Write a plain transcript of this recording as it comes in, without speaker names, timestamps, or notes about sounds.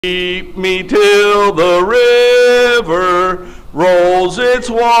Keep me till the river rolls its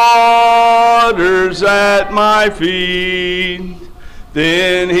waters at my feet.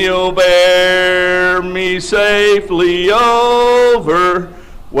 Then he'll bear me safely over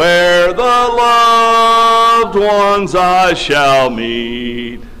where the loved ones I shall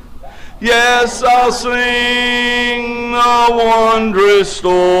meet. Yes, I'll sing a wondrous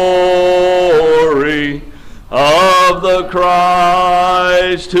story of the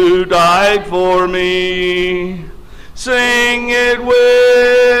Christ who died for me. Sing it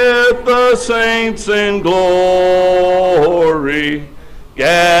with the saints in glory,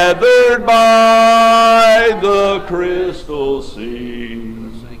 gathered by the crystal sea.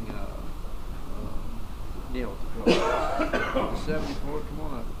 Sing Neil, 74, come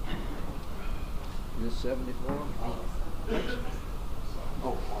on up. Is this 74?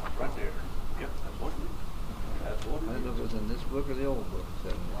 Oh, right there. Yep, that's what. That's what. I don't know if it was in this book or the old book.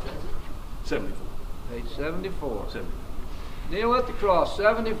 74. Page 74. 74. Kneel at the cross,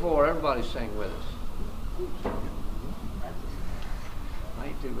 74. Everybody sing with us.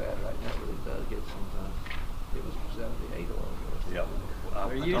 Ain't too bad right now, but it does get sometimes. It was 78 or Yeah.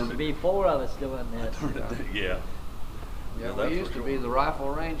 There used to be 4 of us doing this. Yeah. Yeah, we used to be the Rifle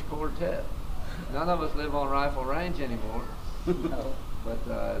Range Quartet. None of us live on Rifle Range anymore. No. But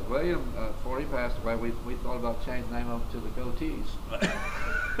William, before he passed away, we thought about changing the name of it to the Goatees.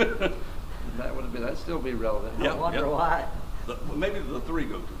 That'd still be relevant. Yep, I wonder why. Maybe the 3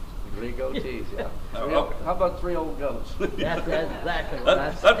 go-tos. The 3 goatees, yeah. Okay. How about 3 old goats? That's exactly what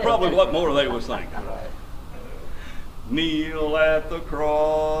I said. That's probably what more they was thinking. Right. Kneel at the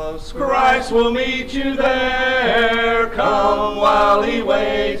cross, Christ will meet you there. Come while he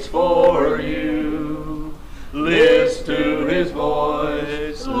waits for you. Listen to his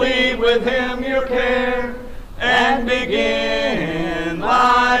voice, leave with him your care, and begin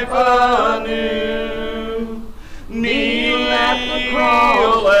life anew. Kneel at the cross,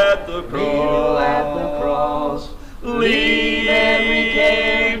 kneel at the cross, leave every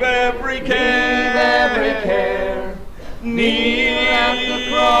care,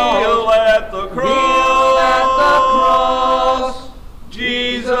 kneel at the cross,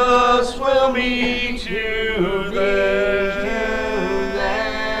 Jesus will meet you there.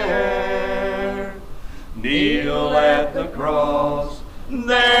 Kneel at the cross,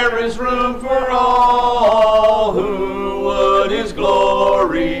 there is room for all who would his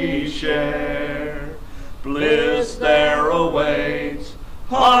glory share. Bliss there awaits,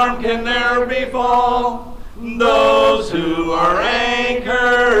 harm can ne'er befall those who are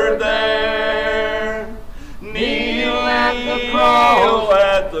anchored there. Kneel at the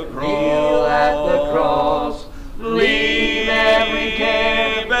cross, leave every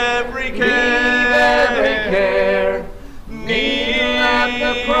care, kneel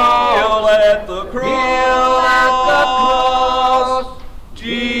at the cross,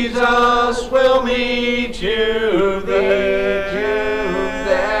 Jesus will meet you there.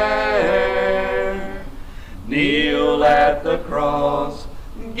 Kneel at the cross,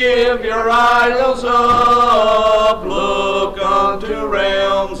 give your idols up, look unto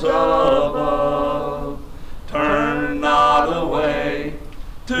realms above. Turn not away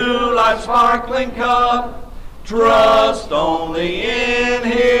to life's sparkling cup, trust only in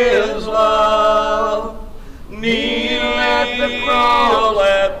his love. Kneel at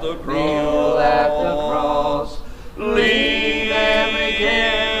the cross, leave every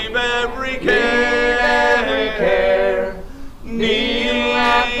care, kneel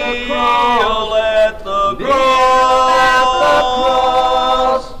at the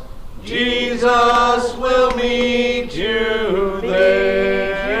cross, Jesus will meet you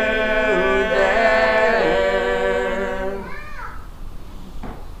there.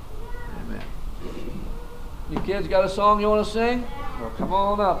 Amen. You kids got a song you want to sing? Well, come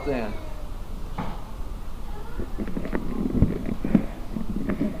on up then.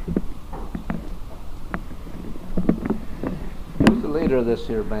 Who's the leader of this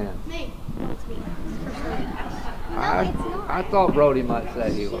here band? Me. It's me. I thought Brody might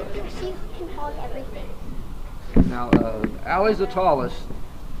say he was. She can hold everything. Now, Allie's the tallest,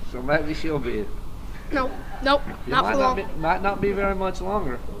 so maybe she'll be it. No, nope, not for long. Might not be very much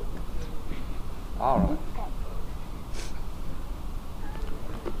longer. All right.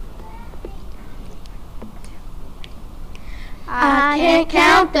 I can't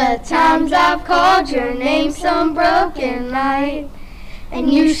count the times I've called your name some broken night,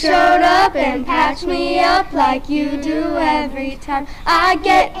 and you showed up and patched me up like you do every time. I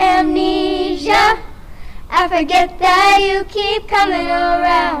get amnesia, I forget that you keep coming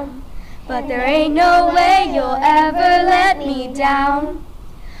around, but there ain't no way you'll ever let me down.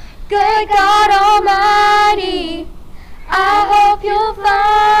 Good God Almighty, I hope you'll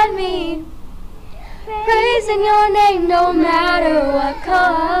find me praising your name no matter what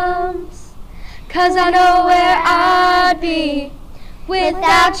comes. 'Cause I know where I'd be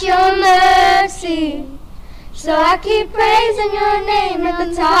without your mercy. So I keep praising your name at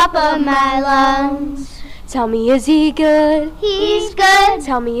the top of my lungs. Tell me, is he good? He's good.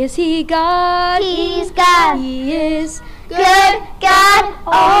 Tell me, is he God? He's God. He is good God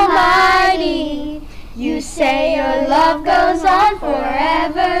Almighty. You say your love goes on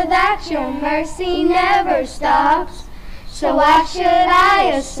forever, that your mercy never stops. So why should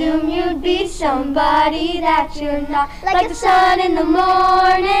I assume you'd be somebody that you're not? Like the sun in the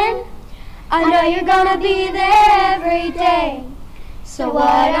morning, I know you're gonna be there every day. So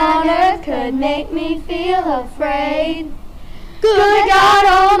what on earth could make me feel afraid? Good God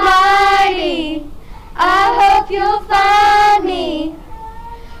Almighty, I hope you'll find me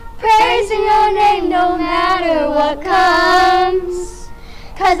praising your name no matter what comes.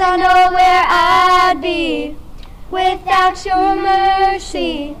 'Cause I know where I'd be without your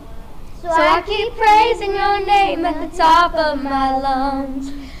mercy. So I keep praising your name at the top of my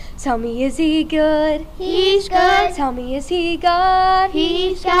lungs. Tell me, is he good? He's good. Tell me, is he God?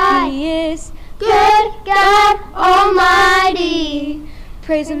 He's God. He is good God Almighty.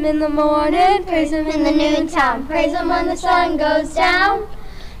 Praise him in the morning, praise him in the noontime, praise him when the sun goes down.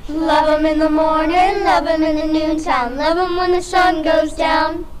 Love him in the morning, love him in the noontime, love him when the sun goes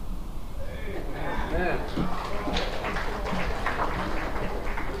down. Amen.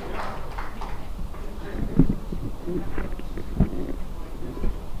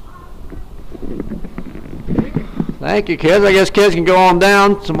 Thank you, kids. I guess kids can go on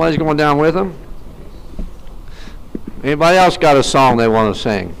down. Somebody's going down with them. Anybody else got a song they want to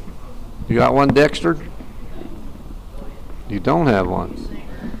sing? You got one, Dexter? You don't have one.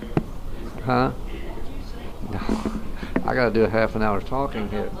 Huh? No. I got to do a half an hour talking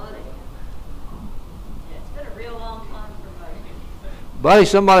here. It's been a real long time for Buddy,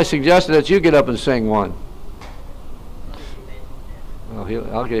 somebody suggested that you get up and sing one. Well,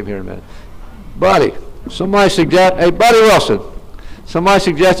 I'll get him here in a minute. Buddy, hey, Buddy Wilson, somebody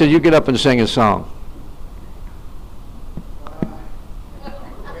suggested you get up and sing a song.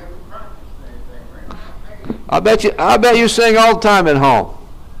 I bet you sing all the time at home.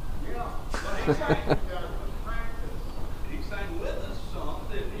 He sang with us some,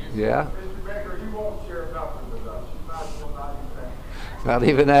 didn't he? Yeah. Mr. Baker, you won't share nothing with us. You might as well not even Not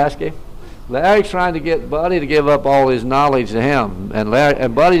even ask him. Larry's trying to get Buddy to give up all his knowledge to him,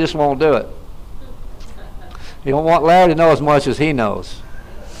 and Buddy just won't do it. He don't want Larry to know as much as he knows.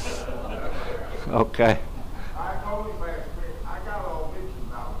 Okay. I told him last week, I got all Mitch's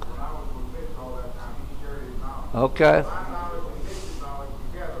knowledge. When I was with Mitch all that time, he shared his knowledge. Okay. My knowledge and Mitch's knowledge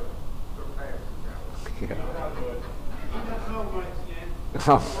together surpassed each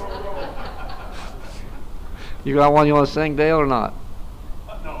other. You got one you want to sing, Dale, or not?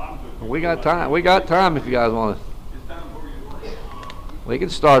 No, I'm good. We got time. We got time if you guys want to. It's time for you to work. We can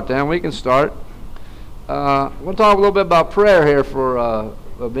start then. We can start. We'll talk a little bit about prayer here for a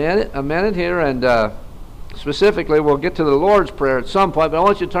minute here, and specifically we'll get to the Lord's Prayer at some point, but I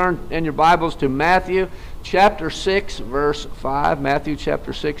want you to turn in your Bibles to Matthew chapter 6, verse 5. Matthew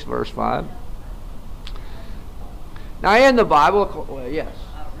chapter 6, verse 5. Now in the Bible, well, yes.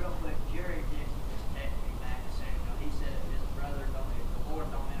 real quick, Jerry did just text me back and said, he said if his brother if the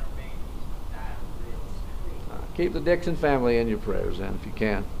Lord don't intervene, he's going to die real soon. Keep the Dixon family in your prayers then, if you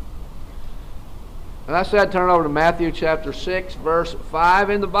can. And I said turn over to Matthew chapter 6, verse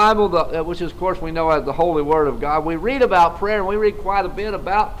 5. In the Bible, which is, of course, we know as the Holy Word of God, we read about prayer, and we read quite a bit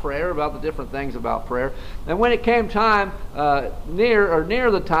about prayer, about the different things about prayer. And when it came time,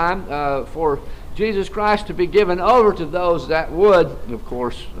 near the time for Jesus Christ to be given over to those that would, of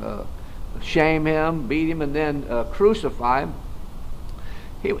course, shame him, beat him, and then crucify him,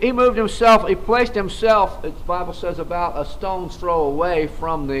 he moved himself, he placed himself, the Bible says, about a stone's throw away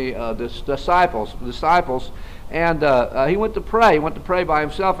from the disciples, and he went to pray. He went to pray by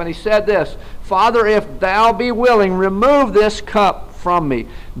himself, and he said this, Father, if thou be willing, remove this cup from me.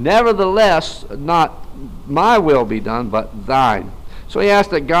 Nevertheless, not my will be done, but thine. So he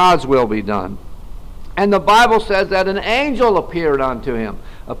asked that God's will be done. And the Bible says that an angel appeared unto him.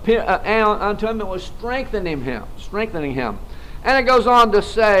 Unto him, it was strengthening him. And it goes on to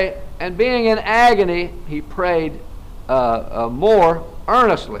say, and being in agony, he prayed more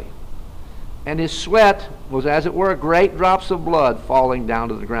earnestly. And his sweat was, as it were, great drops of blood falling down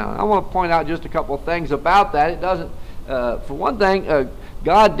to the ground. I want to point out just a couple of things about that. It doesn't, for one thing,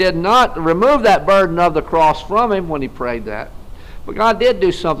 God did not remove that burden of the cross from him when he prayed that. But God did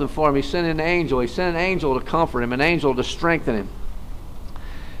do something for him. He sent an angel. He sent an angel to comfort him, an angel to strengthen him.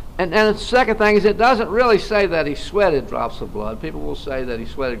 And the second thing is, it doesn't really say that he sweated drops of blood. People will say that he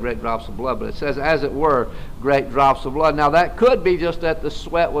sweated great drops of blood, but it says, as it were, great drops of blood. Now, that could be just that the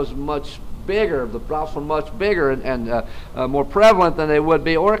sweat was much bigger. The drops were much bigger and more prevalent than they would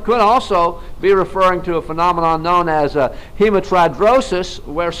be. Or it could also be referring to a phenomenon known as hematidrosis,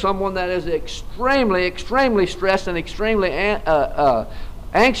 where someone that is extremely, extremely stressed and extremely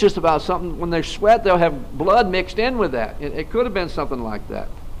anxious about something, when they sweat, they'll have blood mixed in with that. It could have been something like that.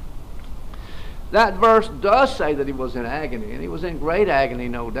 That verse does say that he was in agony, and he was in great agony,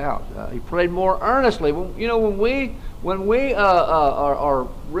 no doubt. He prayed more earnestly. When we are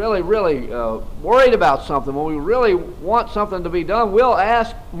really, really worried about something, when we really want something to be done, we'll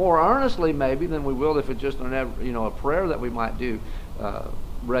ask more earnestly maybe than we will if it's just a prayer that we might do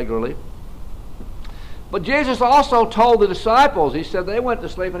regularly. But Jesus also told the disciples, he said they went to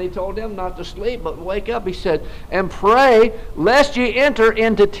sleep, and he told them not to sleep but wake up. He said, and pray lest ye enter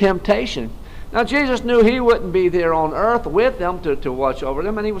into temptation. Now, Jesus knew he wouldn't be there on earth with them to watch over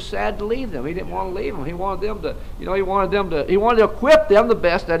them, and he was sad to leave them. He didn't want to leave them. He wanted them to, he wanted to equip them the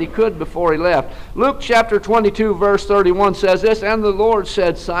best that he could before he left. Luke chapter 22, verse 31 says this, and the Lord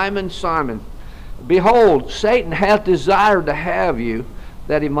said, Simon, Simon, behold, Satan hath desired to have you,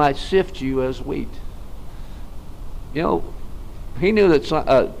 that he might sift you as wheat. He knew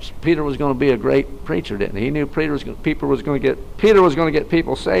that Peter was going to be a great preacher, didn't he? He knew Peter was going to get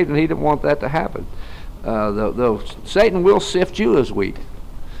people saved, and he didn't want that to happen. Though Satan will sift you as wheat.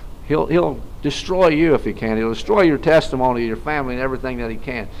 He'll destroy you if he can. He'll destroy your testimony, your family, and everything that he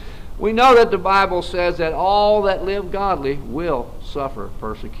can. We know that the Bible says that all that live godly will suffer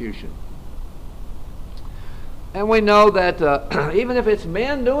persecution. And we know that even if it's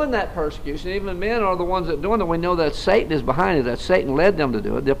men doing that persecution, even men are the ones that are doing it, we know that Satan is behind it, that Satan led them to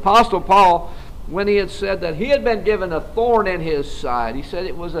do it. The Apostle Paul, when he had said that he had been given a thorn in his side, he said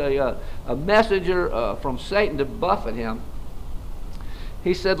it was a messenger from Satan to buffet him.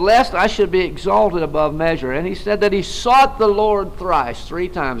 He said, lest I should be exalted above measure. And he said that he sought the Lord three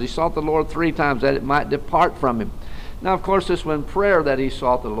times. He sought the Lord 3 times that it might depart from him. Now, of course, this was in prayer that he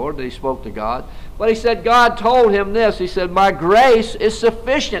sought the Lord, that he spoke to God. But he said, God told him this. He said, my grace is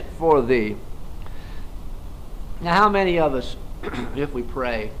sufficient for thee. Now, how many of us, if we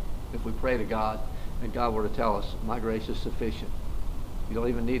pray to God, and God were to tell us, my grace is sufficient, you don't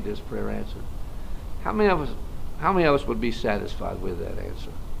even need this prayer answered, how many of us would be satisfied with that answer?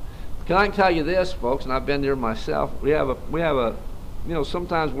 Can I tell you this, folks, and I've been there myself, we have a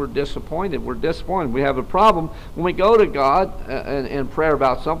sometimes we're disappointed. We have a problem when we go to God in prayer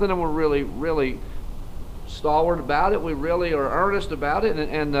about something, and we're really, really stalwart about it. We really are earnest about it,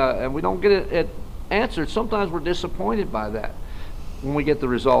 and we don't get it answered. Sometimes we're disappointed by that when we get the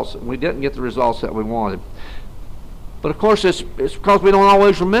results. We didn't get the results that we wanted. But of course, it's because we don't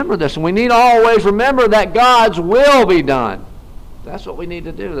always remember this, and we need to always remember that God's will be done. That's what we need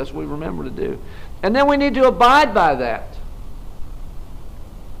to do. That's what we remember to do. And then we need to abide by that.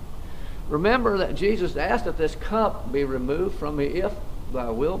 Remember that Jesus asked that this cup be removed from me if thy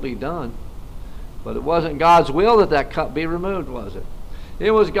will be done. But it wasn't God's will that that cup be removed, was it?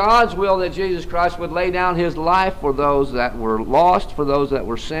 It was God's will that Jesus Christ would lay down his life for those that were lost, for those that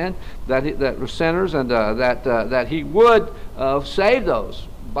were that were sinners, and that he would save those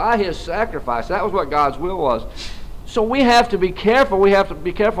by his sacrifice. That was what God's will was. So we have to be careful. We have to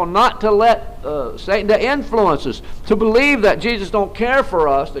be careful not to let Satan to influence us, to believe that Jesus don't care for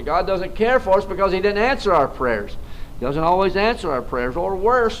us, that God doesn't care for us because he didn't answer our prayers. He doesn't always answer our prayers. Or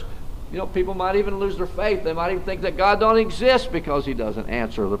worse, people might even lose their faith. They might even think that God don't exist because he doesn't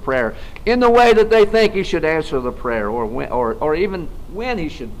answer the prayer in the way that they think he should answer the prayer, or even when he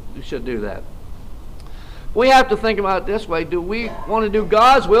should do that. We have to think about it this way. Do we want to do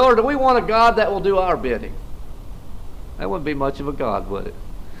God's will, or do we want a God that will do our bidding? That wouldn't be much of a God, would it?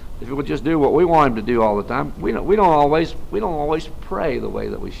 If he would just do what we want him to do all the time. We don't always pray the way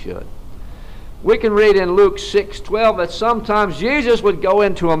that we should. We can read in Luke 6:12 that sometimes Jesus would go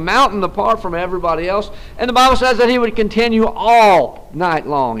into a mountain apart from everybody else, and the Bible says that he would continue all night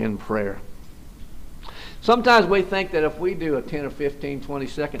long in prayer. Sometimes we think that if we do a 10 or 15,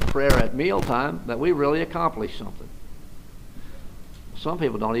 20-second prayer at mealtime, that we really accomplish something. Some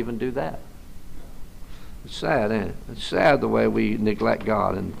people don't even do that. It's sad, ain't it? It's sad the way we neglect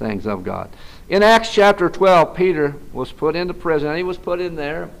God and things of God. In Acts chapter 12, Peter was put into prison, and he was put in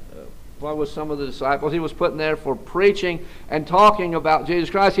there with some of the disciples. He was put in there for preaching and talking about Jesus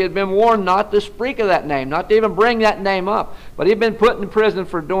Christ. He had been warned not to speak of that name, not to even bring that name up. But he'd been put in prison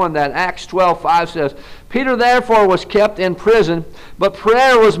for doing that. Acts 12:5 says, Peter therefore was kept in prison, but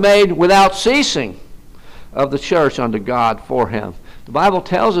prayer was made without ceasing of the church unto God for him. The Bible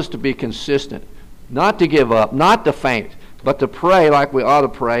tells us to be consistent, not to give up, not to faint, but to pray like we ought to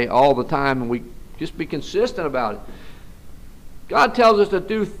pray all the time, and we just be consistent about it. God tells us to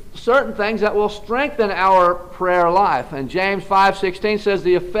do certain things that will strengthen our prayer life. And James 5:16 says,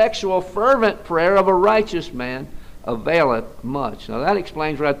 the effectual fervent prayer of a righteous man availeth much. Now that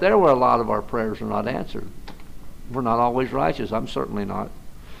explains right there where a lot of our prayers are not answered. We're not always righteous. I'm certainly not.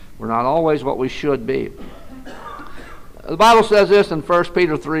 We're not always what we should be. The Bible says this in 1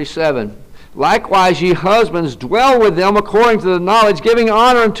 Peter 3:7. Likewise, ye husbands, dwell with them according to the knowledge, giving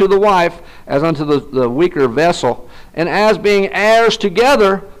honor unto the wife as unto the weaker vessel, and as being heirs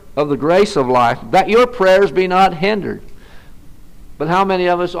together of the grace of life, that your prayers be not hindered. But how many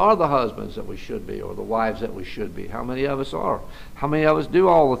of us are the husbands that we should be, or the wives that we should be? How many of us are? How many of us do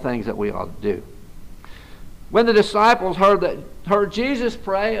all the things that we ought to do? When the disciples heard Jesus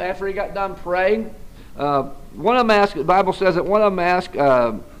pray, after he got done praying, one of them asked, the Bible says that one of them asked, he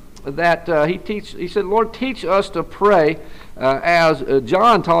said, Lord, teach us to pray as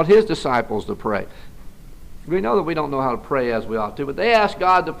John taught his disciples to pray. We know that we don't know how to pray as we ought to, but they asked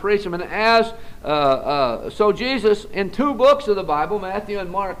God to preach them. And so Jesus, in 2 books of the Bible, Matthew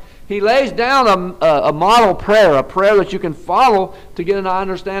and Mark, he lays down a model prayer, a prayer that you can follow to get an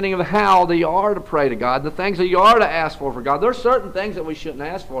understanding of how you are to pray to God, the things that you are to ask for God. There are certain things that we shouldn't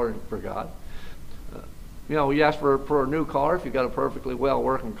ask for God. You ask for a new car if you've got a perfectly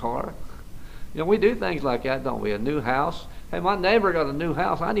well-working car. We do things like that, don't we? A new house. Hey, my neighbor got a new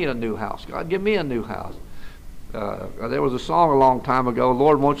house. I need a new house. God, give me a new house. There was a song a long time ago,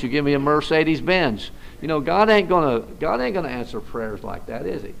 Lord, won't you give me a Mercedes-Benz? God ain't gonna answer prayers like that,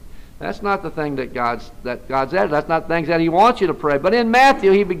 is he? That's not the thing that God's at. That's not things that he wants you to pray. But in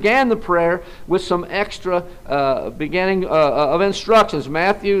Matthew, he began the prayer with some extra beginning of instructions.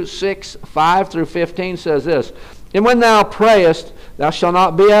 Matthew 6:5-15 says this, And when thou prayest, thou shalt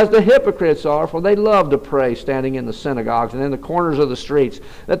not be as the hypocrites are, for they love to pray, standing in the synagogues and in the corners of the streets,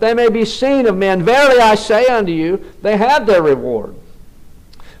 that they may be seen of men. Verily I say unto you, they have their reward.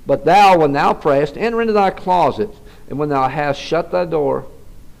 But thou, when thou prayest, enter into thy closet, and when thou hast shut thy door,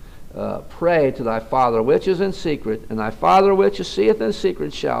 pray to thy Father which is in secret, and thy Father which seeth in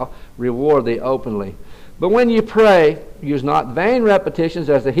secret shall reward thee openly. But when you pray, use not vain repetitions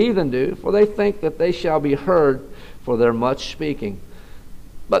as the heathen do, for they think that they shall be heard for their much speaking.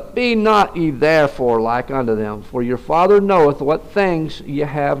 But be not ye therefore like unto them, for your Father knoweth what things ye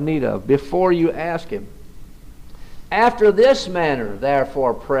have need of, before you ask him. After this manner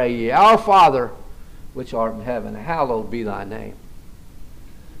therefore pray ye, Our Father which art in heaven, hallowed be thy name.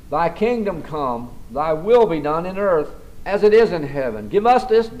 Thy kingdom come, thy will be done in earth as it is in heaven. Give us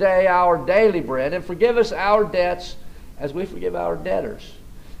this day our daily bread, and forgive us our debts as we forgive our debtors.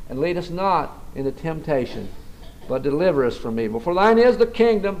 And lead us not into temptation, but deliver us from evil. For thine is the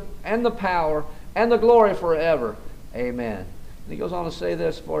kingdom, and the power, and the glory forever. Amen. And he goes on to say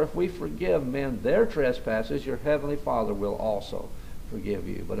this, For if we forgive men their trespasses, your heavenly Father will also forgive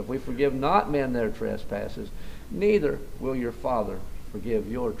you. But if we forgive not men their trespasses, neither will your Father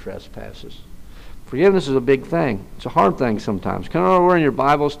forgive your trespasses. Forgiveness is a big thing. It's a hard thing sometimes. Come over in your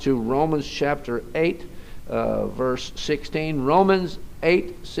Bibles to Romans chapter 8, verse 16. Romans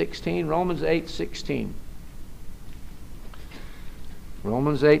 8:16. Romans 8:16.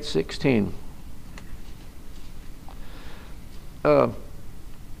 Romans 8:16.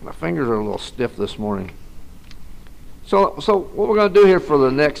 My fingers are a little stiff this morning. So what we're going to do here for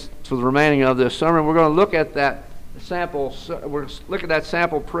the remaining of this sermon, we're going to look at that sample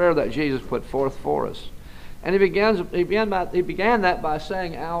prayer that Jesus put forth for us. And he began that by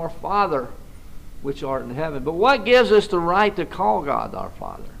saying, Our Father which art in heaven. But what gives us the right to call God our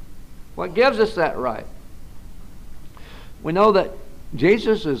Father? What gives us that right? We know that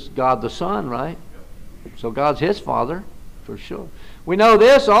Jesus is God the Son, right? So God's his Father, for sure. We know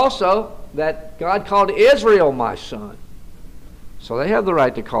this also, that God called Israel my son. So they have the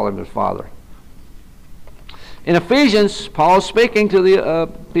right to call him his Father. In Ephesians, Paul is speaking to the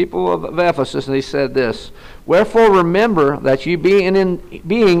people of Ephesus, and he said this, Wherefore remember that ye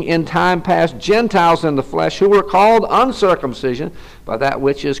being in time past Gentiles in the flesh, who were called uncircumcision by that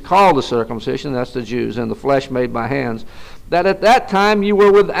which is called the circumcision, that's the Jews, in the flesh made by hands, that at that time you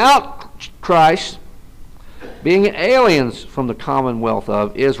were without Christ, being aliens from the commonwealth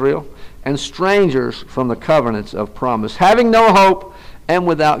of Israel, and strangers from the covenants of promise, having no hope and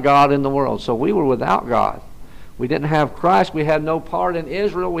without God in the world. So we were without God. We didn't have Christ. We had no part in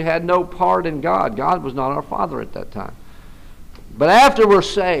Israel. We had no part in God. God was not our Father at that time. But after we're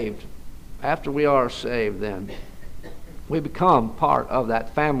saved, after we are saved, then we become part of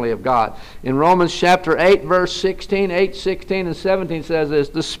that family of God. In Romans chapter 8, verse 16, 8, 16, and 17 says this,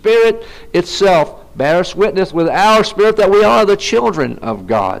 the Spirit itself bears witness with our spirit that we are the children of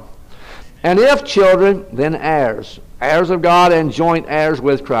God. And if children, then heirs, heirs of God and joint heirs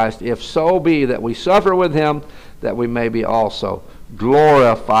with Christ, if so be that we suffer with him, that we may be also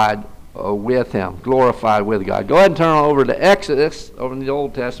glorified with him, glorified with God. Go ahead and turn over to Exodus, over in the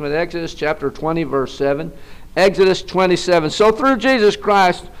Old Testament, Exodus chapter 20, verse 7. Exodus 27. So through Jesus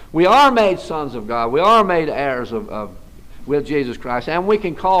Christ, we are made sons of God. We are made heirs with Jesus Christ. And we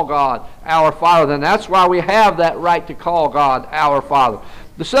can call God our Father. And that's why we have that right to call God our Father.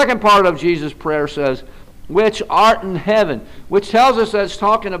 The second part of Jesus' prayer says, which art in heaven, which tells us that it's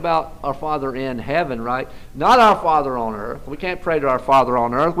talking about our Father in heaven, right? Not our Father on earth. We can't pray to our Father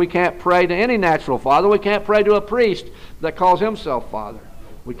on earth. We can't pray to any natural father. We can't pray to a priest that calls himself Father.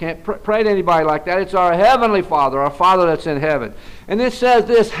 We can't pray to anybody like that. It's our heavenly Father, our Father that's in heaven. And it says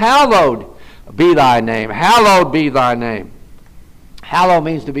this, hallowed be thy name. Hallowed be thy name. Hallowed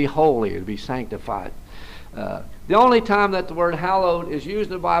means to be holy, to be sanctified. The only time that the word hallowed is used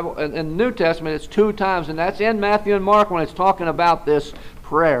in the Bible, in the New Testament, it's 2 times, and that's in Matthew and Mark when it's talking about this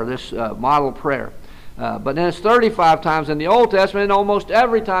prayer, this model prayer. But then it's 35 times in the Old Testament, and almost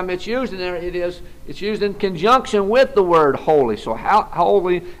every time it's used in there, it's used in conjunction with the word holy. So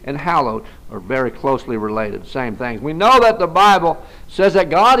holy and hallowed are very closely related, same things. We know that the Bible says that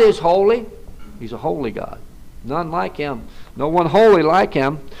God is holy. He's a holy God. None like him. No one holy like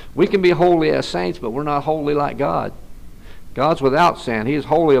him. We can be holy as saints, but we're not holy like God. God's without sin. He is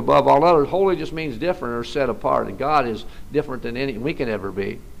holy above all others. Holy just means different or set apart, and God is different than any we can ever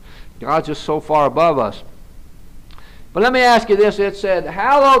be. God's just so far above us. But let me ask you this. It said,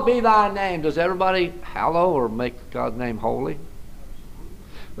 hallowed be thy name. Does everybody hallow or make God's name holy?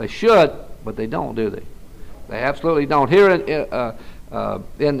 They should, but they don't, do they? They absolutely don't. Here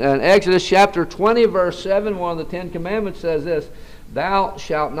in Exodus chapter 20, verse 7, one of the 10 Commandments says this, thou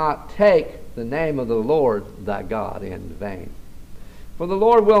shalt not take the name of the Lord thy God in vain. For the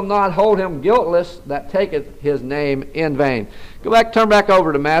Lord will not hold him guiltless that taketh his name in vain. Turn back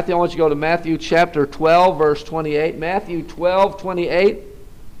over to Matthew. I want you to go to Matthew chapter 12, verse 28. Matthew 12, 28.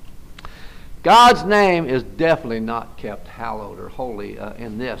 God's name is definitely not kept hallowed or holy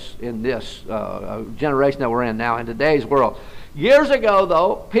in this generation that we're in now, in today's world. Years ago,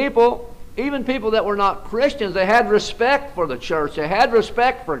 though, even people that were not Christians, they had respect for the church. They had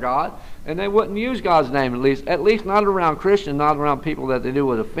respect for God, and they wouldn't use God's name, at least not around Christians, not around people that they knew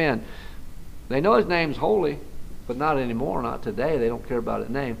would offend. They know his name's holy, but not anymore, not today. They don't care about his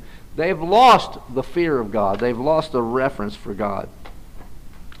name. They've lost the fear of God. They've lost the reverence for God.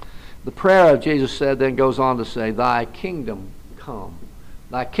 The prayer of Jesus said then goes on to say, thy kingdom come.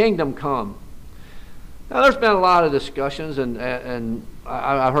 Thy kingdom come. Now, there's been a lot of discussions, and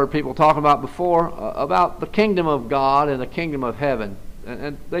I've heard people talking about before, about the kingdom of God and the kingdom of heaven.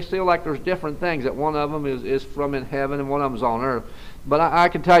 And they feel like there's different things, that one of them is from in heaven and one of them is on earth. But I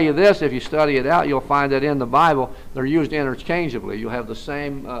can tell you this, if you study it out, you'll find that in the Bible, they're used interchangeably. You'll have the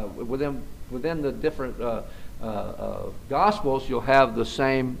same, within the different Gospels, you'll have the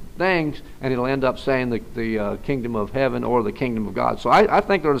same things, and it'll end up saying the kingdom of heaven or the kingdom of God. So I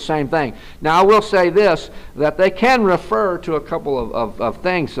think they're the same thing. Now, I will say this, that they can refer to a couple of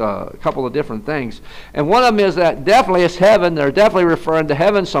things, a couple of different things. And one of them is that definitely it's heaven. They're definitely referring to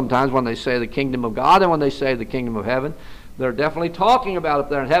heaven sometimes when they say the kingdom of God and when they say the kingdom of heaven. They're definitely talking about up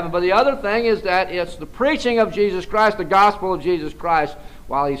there in heaven. But the other thing is that it's the preaching of Jesus Christ, the gospel of Jesus Christ,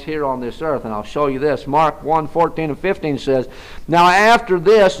 while he's here on this earth. And I'll show you this. Mark 1, 14 and 15 says, now after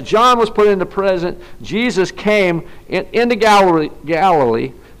this, John was put into prison. Jesus came into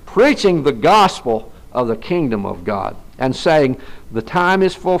Galilee, preaching the gospel of the kingdom of God, and saying, the time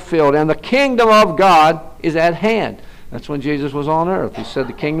is fulfilled, and the kingdom of God is at hand. That's when Jesus was on earth. He said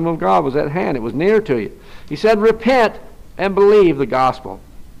the kingdom of God was at hand. It was near to you. He said, repent and believe the gospel.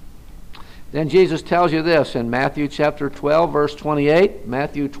 Then Jesus tells you this in Matthew chapter 12, verse 28.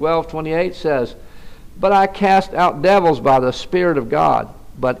 Matthew 12, 28 says, but I cast out devils by the Spirit of God.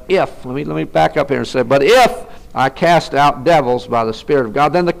 But if, let me back up here and say, but if I cast out devils by the Spirit of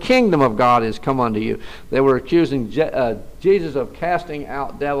God, then the kingdom of God is come unto you. They were accusing Jesus of casting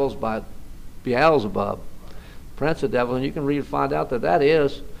out devils by Beelzebub, prince of devils. And you can read and find out that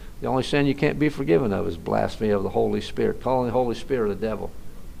is the only sin you can't be forgiven of, is blasphemy of the Holy Spirit, calling the Holy Spirit a devil.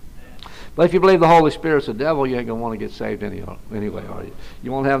 But if you believe the Holy Spirit's the devil, you ain't going to want to get saved anyway, are you?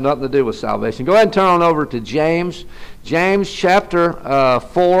 You won't have nothing to do with salvation. Go ahead and turn on over to James. James chapter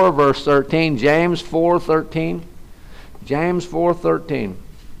 4, verse 13. James 4:13. James 4:13.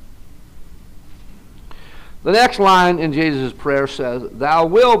 The next line in Jesus' prayer says, "Thy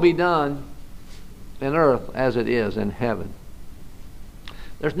will be done in earth as it is in heaven."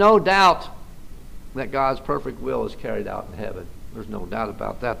 There's no doubt that God's perfect will is carried out in heaven. There's no doubt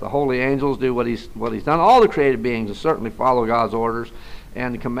about that. The holy angels do what he's done. All the created beings certainly follow God's orders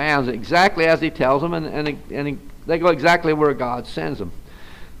and commands exactly as he tells them, and they go exactly where God sends them.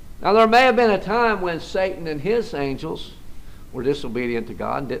 Now, there may have been a time when Satan and his angels were disobedient to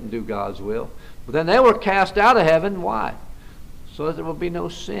God and didn't do God's will. But then they were cast out of heaven. Why? So that there will be no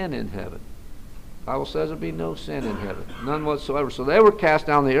sin in heaven. The Bible says there will be no sin in heaven. None whatsoever. So they were cast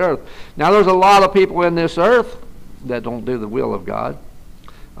down the earth. Now, there's a lot of people in this earth that don't do the will of God.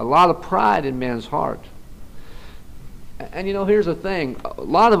 A lot of pride in men's heart. And here's the thing. A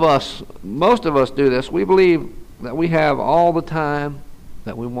lot of us, most of us do this. We believe that we have all the time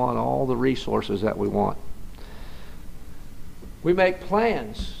that we want, all the resources that we want. We make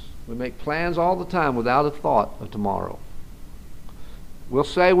plans. We make plans all the time without a thought of tomorrow. We'll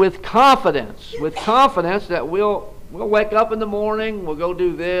say with confidence that we'll wake up in the morning, we'll go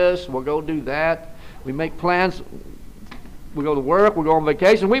do this, we'll go do that. We make plans. We go to work, we go on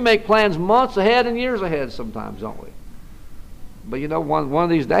vacation. We make plans months ahead and years ahead sometimes, don't we? But one of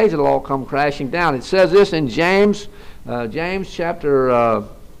these days it'll all come crashing down. It says this in James chapter,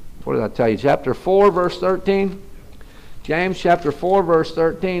 what did I tell you? Chapter 4, verse 13. James chapter 4, verse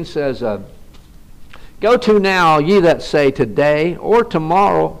 13 says, "Go to now, ye that say today or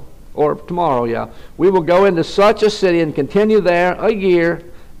tomorrow, we will go into such a city and continue there a year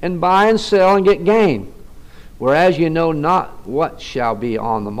and buy and sell and get gain. Whereas you know not what shall be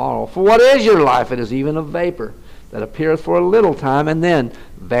on the morrow. For what is your life? It is even a vapor that appeareth for a little time and then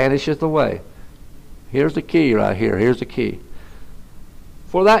vanisheth away." Here's the key right here. Here's the key.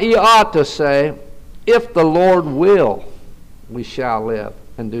 "For that ye ought to say, if the Lord will, we shall live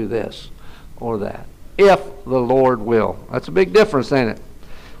and do this or that." If the Lord will. That's a big difference, ain't it?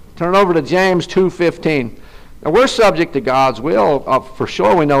 Turn over to James 2:15. Now, we're subject to God's will, for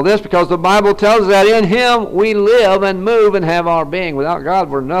sure we know this, because the Bible tells us that in Him we live and move and have our being. Without God,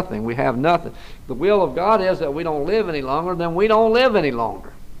 we're nothing. We have nothing. The will of God is that we don't live any longer, then we don't live any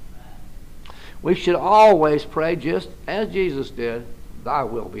longer. We should always pray just as Jesus did, "Thy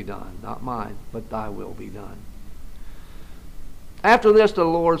will be done." Not mine, but Thy will be done. After this, the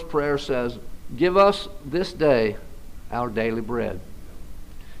Lord's Prayer says, "Give us this day our daily bread."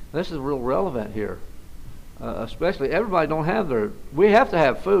 This is real relevant here. Especially everybody don't have we have to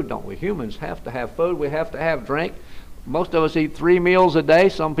have food, don't we? Humans have to have food. We have to have drink. Most of us eat 3 meals a day.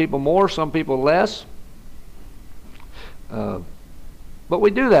 Some people more, some people less. But we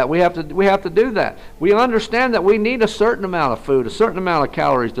do that. We have to do that. We understand that we need a certain amount of food, a certain amount of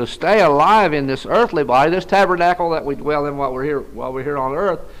calories to stay alive in this earthly body, this tabernacle that we dwell in while we're here on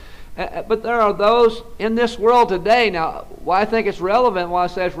earth. But there are those in this world today. Now, why I think it's relevant, why I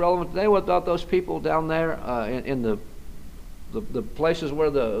say it's relevant today, what about those people down there in the places where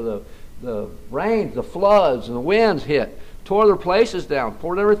the rains, the floods, and the winds hit, tore their places down,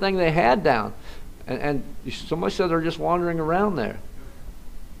 poured everything they had down, and so much so they're just wandering around there.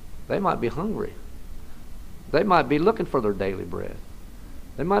 They might be hungry. They might be looking for their daily bread.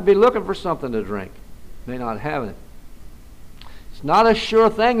 They might be looking for something to drink. They not having it. It's not a sure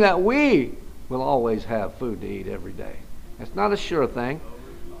thing that we will always have food to eat every day. It's not a sure thing.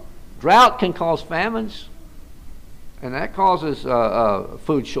 Drought can cause famines, and that causes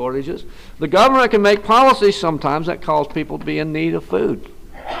food shortages. The government can make policies sometimes that cause people to be in need of food.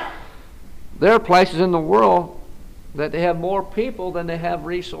 There are places in the world that they have more people than they have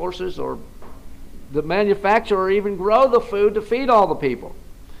resources or the manufacture or even grow the food to feed all the people.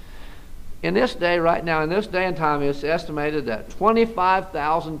 In this day, right now, in this day and time, it's estimated that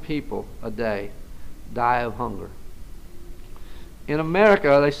 25,000 people a day die of hunger. In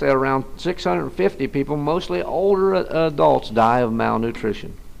America, they say around 650 people, mostly older adults, die of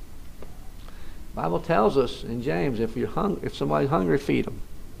malnutrition. The Bible tells us in James, if somebody's hungry, feed them.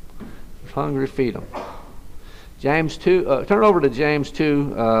 If hungry, feed them. James 2. Turn over to James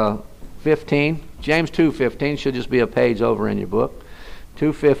 2:15. James 2:15 should just be a page over in your book.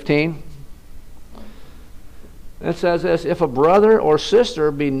 2:15. It says this: "If a brother or sister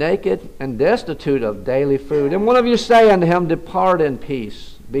be naked and destitute of daily food, and one of you say unto him, Depart in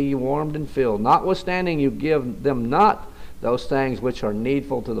peace, be ye warmed and filled, notwithstanding you give them not those things which are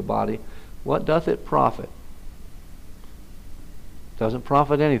needful to the body, what doth it profit? Doesn't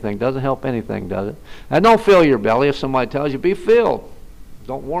profit anything. Doesn't help anything, does it? And don't fill your belly if somebody tells you, be filled.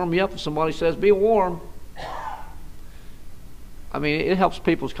 Don't warm you up if somebody says, be warm. I mean, it helps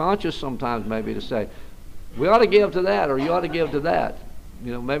people's conscience sometimes maybe to say, we ought to give to that, or you ought to give to that.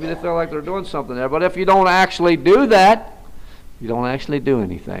 You know, maybe they feel like they're doing something there. But if you don't actually do that, you don't actually do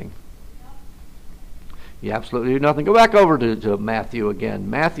anything. You absolutely do nothing. Go back over to Matthew again.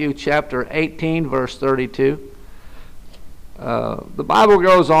 Matthew chapter 18, verse 32. The Bible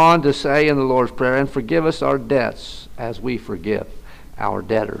goes on to say in the Lord's Prayer, and forgive us our debts as we forgive our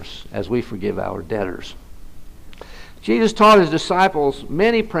debtors, as we forgive our debtors. Jesus taught his disciples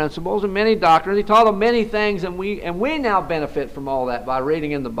many principles and many doctrines. He taught them many things, and we now benefit from all that by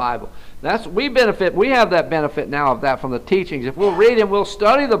reading in the Bible. We have that benefit now of that from the teachings. If we'll read and we'll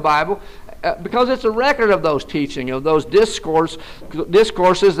study the Bible, because it's a record of those teaching, of those discourses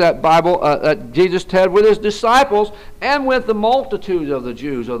that Jesus had with his disciples and with the multitudes of the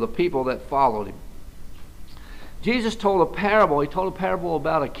Jews, or the people that followed him. Jesus told a parable. He told a parable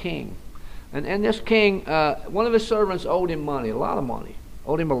about a king. And this king, one of his servants owed him money, a lot of money.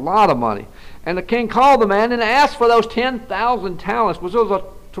 Owed him a lot of money. And the king called the man and asked for those 10,000 talents, which was a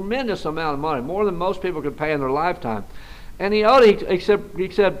tremendous amount of money, more than most people could pay in their lifetime. And he owed it, he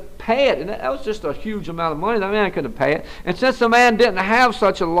said, pay it. And that was just a huge amount of money. That man couldn't pay it. And since the man didn't have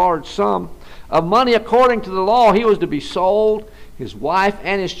such a large sum of money according to the law, he was to be sold. His wife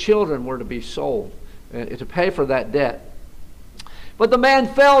and his children were to be sold to pay for that debt. But the man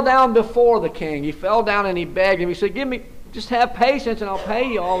fell down before the king. He fell down and he begged him. He said, just have patience and I'll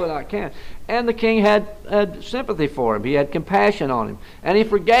pay you all that I can. And the king had sympathy for him. He had compassion on him. And he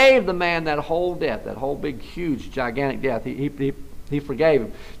forgave the man that whole debt, that whole big, huge, gigantic debt. He forgave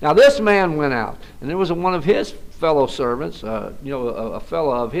him. Now this man went out, and there was one of his fellow servants, a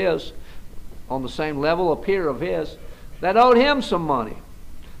fellow of his, on the same level, a peer of his, that owed him some money.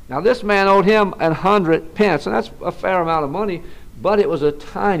 Now this man owed him 100 pence, and that's a fair amount of money, but it was a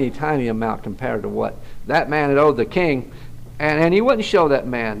tiny, tiny amount compared to what that man had owed the king. And he wouldn't show that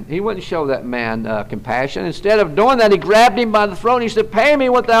man. He wouldn't show that man compassion. Instead of doing that, he grabbed him by the throat and he said, "Pay me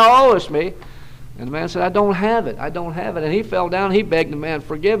what thou owest me." And the man said, "I don't have it. I don't have it." And he fell down. He begged the man,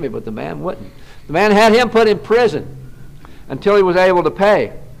 "Forgive me," but the man wouldn't. The man had him put in prison until he was able to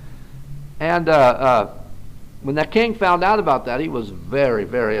pay. And when the king found out about that, he was very,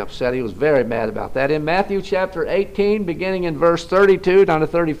 very upset. He was very mad about that. In Matthew chapter 18, beginning in verse 32 down to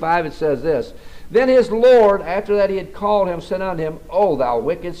 35, it says this: "Then his Lord, after that he had called him, said unto him, O thou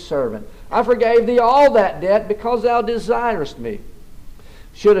wicked servant, I forgave thee all that debt, because thou desirest me.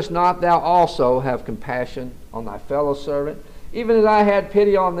 Shouldest not thou also have compassion on thy fellow servant, even as I had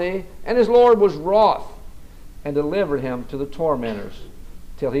pity on thee? And his Lord was wroth, and delivered him to the tormentors,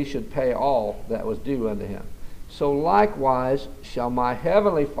 till he should pay all that was due unto him. So likewise shall my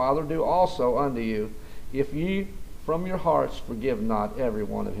heavenly Father do also unto you, if ye from your hearts forgive not every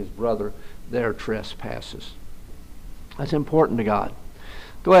one of his brother their trespasses." That's important to God.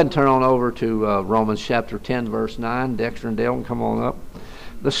 Go ahead and turn on over to Romans chapter 10, verse 9. Dexter and Dale can come on up.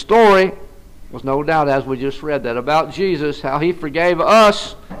 The story was no doubt, as we just read that, about Jesus, how he forgave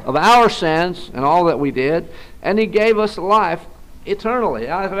us of our sins and all that we did, and he gave us life eternally,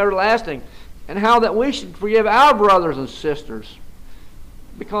 life everlasting, and how that we should forgive our brothers and sisters,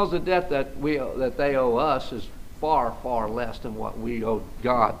 because the debt that they owe us is far, far less than what we owe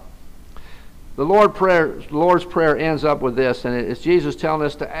God. The Lord's Prayer ends up with this, and it's Jesus telling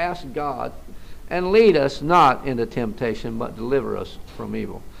us to ask God and lead us not into temptation, but deliver us from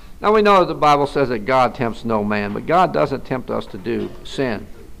evil. Now we know that the Bible says that God tempts no man, but God doesn't tempt us to do sin.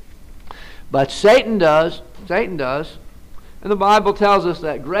 But Satan does. Satan does. And the Bible tells us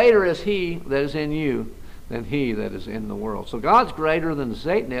that greater is he that is in you than he that is in the world. So God's greater than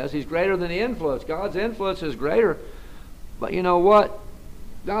Satan is. He's greater than the influence. God's influence is greater. But you know what?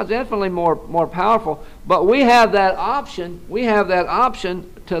 God's infinitely more powerful. But we have that option. We have that option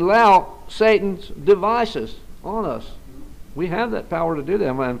to allow Satan's devices on us. We have that power to do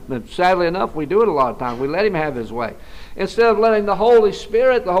them. And sadly enough, we do it a lot of times. We let him have his way. Instead of letting the Holy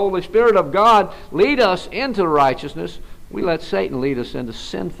Spirit of God, lead us into righteousness, we let Satan lead us into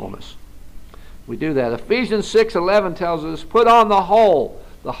sinfulness. We do that. Ephesians 6:11 tells us, "Put on the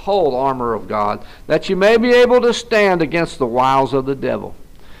whole armor of God, that you may be able to stand against the wiles of the devil."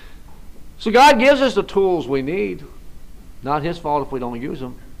 So God gives us the tools we need. Not his fault if we don't use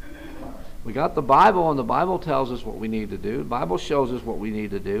them. We got the Bible, and the Bible tells us what we need to do. The Bible shows us what we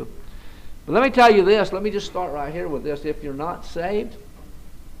need to do. But let me tell you this. Let me just start right here with this. If you're not saved,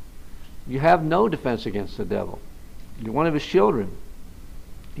 you have no defense against the devil. You're one of his children.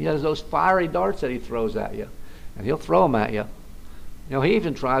 He has those fiery darts that he throws at you, and he'll throw them at you. You know, he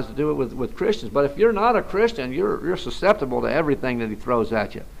even tries to do it with Christians. But if you're not a Christian, you're susceptible to everything that he throws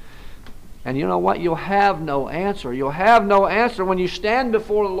at you. And you know what? You'll have no answer. You'll have no answer when you stand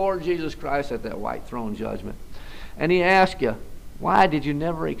before the Lord Jesus Christ at that white throne judgment. And he asks you, why did you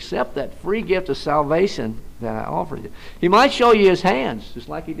never accept that free gift of salvation that I offered you? He might show you his hands, just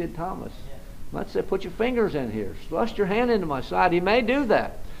like he did Thomas. He might say, put your fingers in here. Thrust your hand into my side. He may do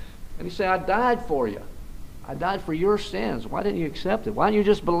that. And he say, I died for you. I died for your sins. Why didn't you accept it? Why didn't you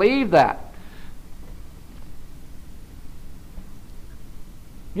just believe that?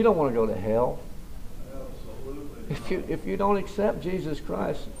 You don't want to go to hell. If you don't accept Jesus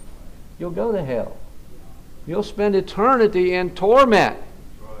Christ, you'll go to hell. You'll spend eternity in torment.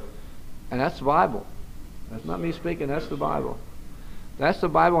 And that's the Bible. That's not me speaking, that's the Bible. That's the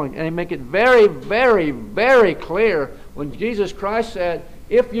Bible. And he make it very, very, very clear when Jesus Christ said,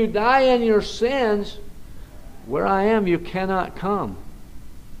 if you die in your sins, where I am, you cannot come.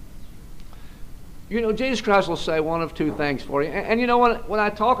 You know, Jesus Christ will say one of two things for you. And you know, when I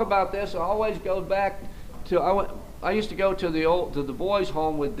talk about this, I always go back to, I used to go to the boys'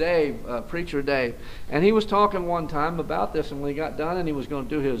 home with Dave, Preacher Dave, and he was talking one time about this, and when he got done and he was going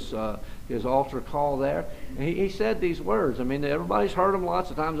to do his altar call there, and he said these words. I mean, everybody's heard them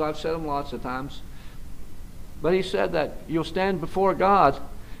lots of times. I've said them lots of times. But he said that you'll stand before God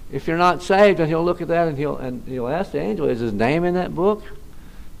if you're not saved, and he'll look at that and he'll ask the angel, is his name in that book?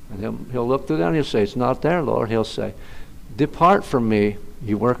 And he'll look through that and he'll say, it's not there, Lord. He'll say, depart from me,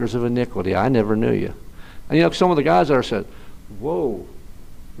 you workers of iniquity. I never knew you. And you know, some of the guys there said, whoa.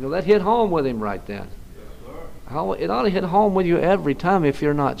 You know, that hit home with him right then. It ought to hit home with you every time if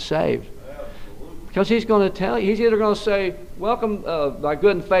you're not saved. Because he's going to tell you, he's either going to say, welcome, thy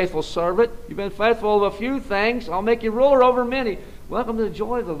good and faithful servant. You've been faithful over a few things. I'll make you ruler over many. Welcome to the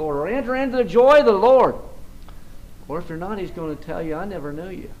joy of the Lord. Or enter into the joy of the Lord. Or if you're not, he's going to tell you, I never knew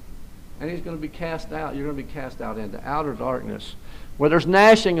you. And he's going to be cast out. You're going to be cast out into outer darkness, where there's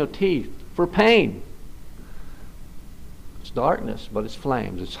gnashing of teeth for pain. It's darkness, but it's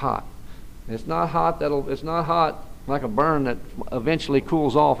flames. It's hot. And it's not hot. It's not hot like a burn that eventually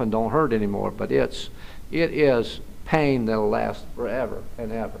cools off and don't hurt anymore. But it is pain that'll last forever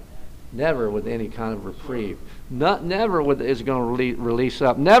and ever. Never with any kind of reprieve. Never is it going to release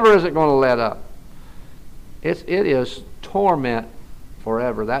up. Never is it going to let up. It is torment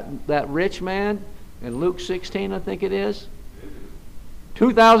forever. That rich man in Luke 16, I think it is,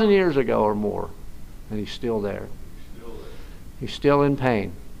 2,000 years ago or more, and he's still there. He's still in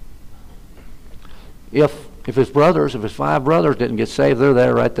pain. If his 5 brothers didn't get saved, they're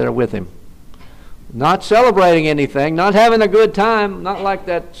there right there with him. Not celebrating anything, not having a good time, not like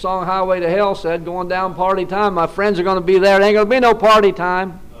that song Highway to Hell said, going down party time. My friends are going to be there. There ain't going to be no party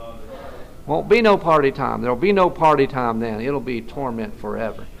time. Won't be no party time. There'll be no party time then. It'll be torment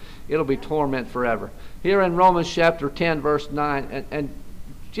forever. It'll be torment forever. Here in Romans chapter 10, verse 9, and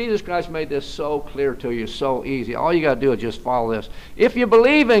Jesus Christ made this so clear to you, so easy. All you got to do is just follow this. If you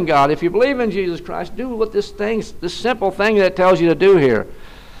believe in God, if you believe in Jesus Christ, do what this simple thing that it tells you to do here.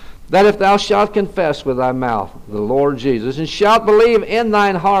 That if thou shalt confess with thy mouth the Lord Jesus, and shalt believe in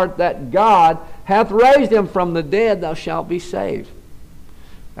thine heart that God hath raised him from the dead, thou shalt be saved.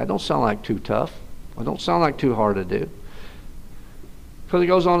 That don't sound like too tough. It don't sound like too hard to do. Because he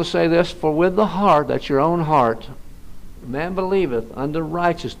goes on to say this, for with the heart, that's your own heart, man believeth unto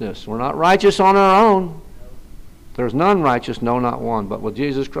righteousness. We're not righteous on our own. There's none righteous, no, not one. But with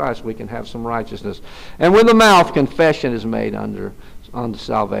Jesus Christ, we can have some righteousness. And with the mouth, confession is made unto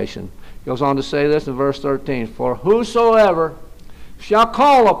salvation. He goes on to say this in verse 13, for whosoever shall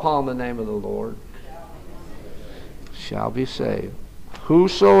call upon the name of the Lord shall be saved.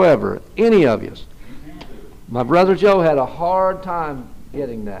 Whosoever, any of you. My brother Joe had a hard time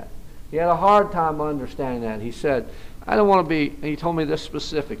getting that. He had a hard time understanding that. He said, I don't want to be, and he told me this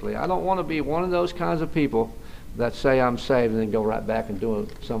specifically, I don't want to be one of those kinds of people that say I'm saved and then go right back and do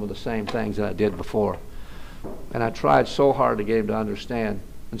some of the same things that I did before. And I tried so hard to get him to understand.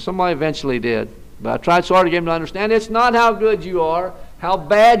 And somebody eventually did. But I tried so hard to get him to understand it's not how good you are, how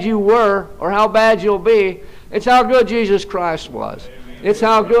bad you were, or how bad you'll be. It's how good Jesus Christ was. It's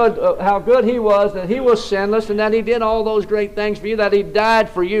how good he was, that he was sinless, and that he did all those great things for you, that he died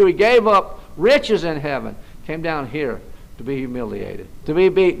for you. He gave up riches in heaven, came down here to be humiliated, to be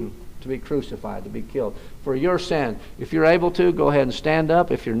beaten, to be crucified, to be killed for your sin. If you're able to, go ahead and stand up.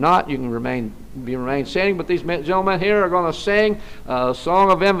 If you're not, you can remain sitting. But these gentlemen here are going to sing a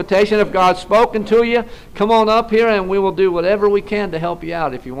song of invitation. If God's spoken to you, come on up here, and we will do whatever we can to help you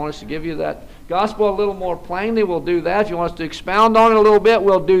out. If you want us to give you that gospel a little more plainly, we'll do that. If you want us to expound on it a little bit,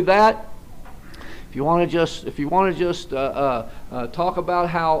 we'll do that. If you want to just talk about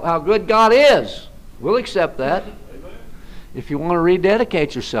how good God is, we'll accept that. If you want to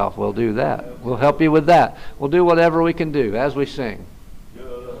rededicate yourself, we'll do that. We'll help you with that. We'll do whatever we can do as we sing.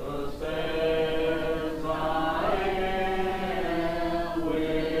 Just as I am,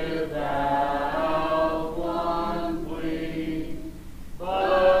 without one plea,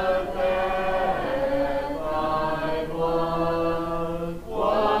 but that thy blood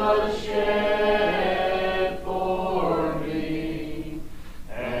was shed for me,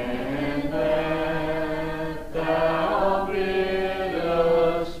 and that thou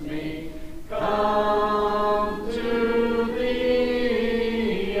biddest me come to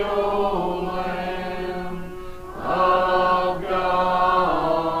thee, O Lamb of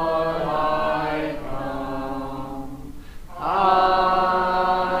God, I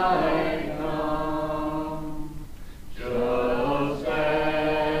come, just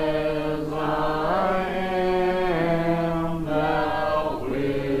as I am, thou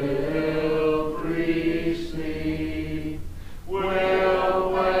wilt receive,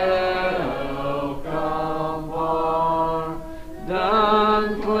 will welcome, pardon,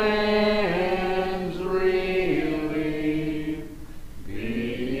 cleanse, relieve,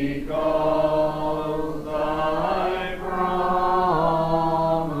 because thy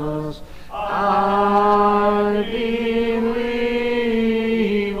promise I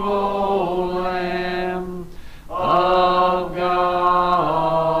believe, O Lamb of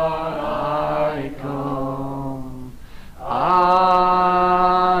God, I come, I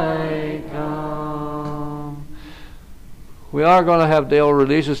come. We are going to have Dale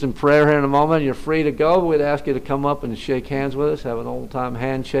release us in prayer here in a moment. You're free to go. We'd ask you to come up and shake hands with us, have an old-time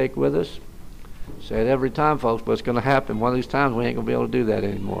handshake with us. Say it every time, folks, but it's going to happen. One of these times we ain't going to be able to do that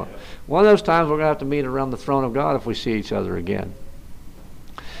anymore. One of those times we're going to have to meet around the throne of God if we see each other again.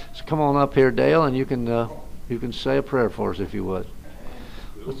 So come on up here, Dale, and you can say a prayer for us if you would.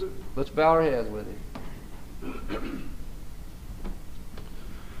 Let's bow our heads with you.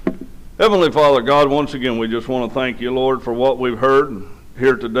 Heavenly Father God, once again we just want to thank you, Lord, for what we've heard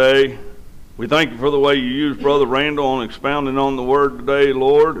here today. We thank you for the way you used Brother Randall on expounding on the Word today,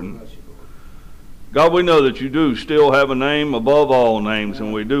 Lord. And God, we know that you do still have a name above all names,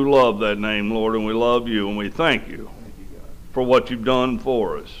 and we do love that name, Lord, and we love you, and we thank you for what you've done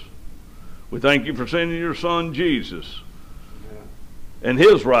for us. We thank you for sending your Son, Jesus, and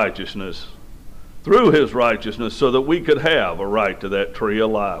his righteousness, through his righteousness, so that we could have a right to that tree of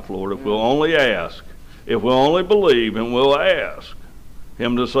life, Lord, if we'll only ask, if we'll only believe, and we'll ask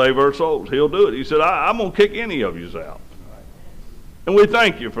him to save our souls. He'll do it. He said, I'm going to kick any of yous out. And we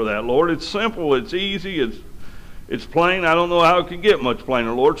thank you for that, Lord. It's simple, it's easy, it's plain. I don't know how it could get much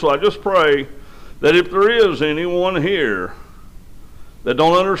plainer, Lord. So I just pray that if there is anyone here that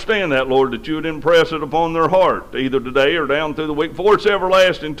don't understand that, Lord, that you would impress it upon their heart, either today or down through the week, before it's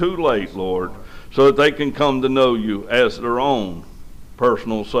everlasting too late, Lord, so that they can come to know you as their own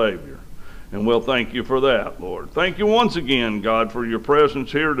personal Savior. And we'll thank you for that, Lord. Thank you once again, God, for your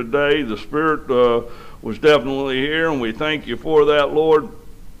presence here today. The Spirit was definitely here, and we thank you for that, Lord.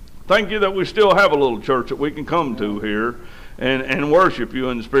 Thank you that we still have a little church that we can come to here and worship you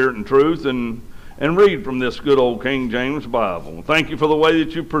in spirit and truth and read from this good old King James Bible. Thank you for the way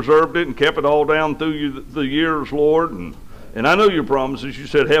that you preserved it and kept it all down through the years, Lord. And I know your promises. You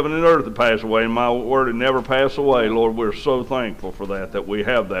said heaven and earth would pass away, and my word would never pass away. Lord, we're so thankful for that we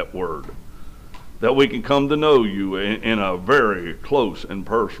have that word, that we can come to know you in a very close and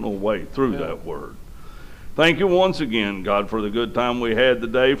personal way through that word. Thank you once again, God, for the good time we had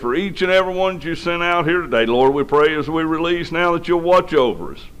today, for each and every one that you sent out here today. Lord, we pray as we release now that you'll watch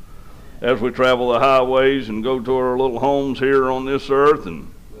over us as we travel the highways and go to our little homes here on this earth.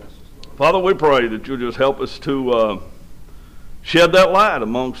 And Father, we pray that you'll just help us to shed that light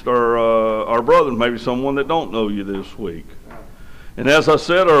amongst our brothers, maybe someone that don't know you this week. And as I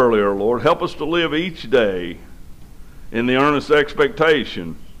said earlier, Lord, help us to live each day in the earnest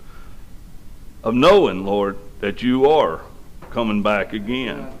expectation of knowing, Lord, that you are coming back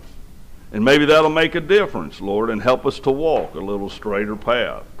again. And maybe that'll make a difference, Lord, and help us to walk a little straighter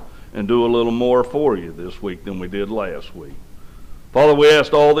path and do a little more for you this week than we did last week. Father, we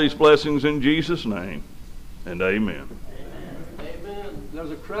ask all these blessings in Jesus' name, and amen. Amen.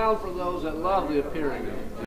 There's a crowd for those that love the appearing of